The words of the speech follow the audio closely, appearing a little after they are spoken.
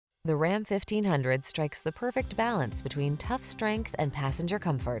The Ram 1500 strikes the perfect balance between tough strength and passenger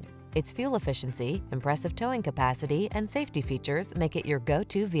comfort. Its fuel efficiency, impressive towing capacity, and safety features make it your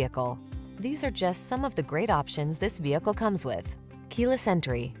go-to vehicle. These are just some of the great options this vehicle comes with: keyless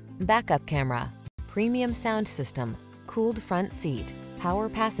entry, backup camera, premium sound system, cooled front seat, power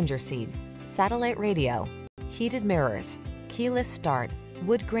passenger seat, satellite radio, heated mirrors, keyless start,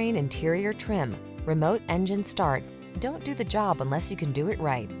 wood grain interior trim, remote engine start. Don't do the job unless you can do it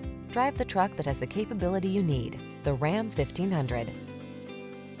right. Drive the truck that has the capability you need. The Ram 1500.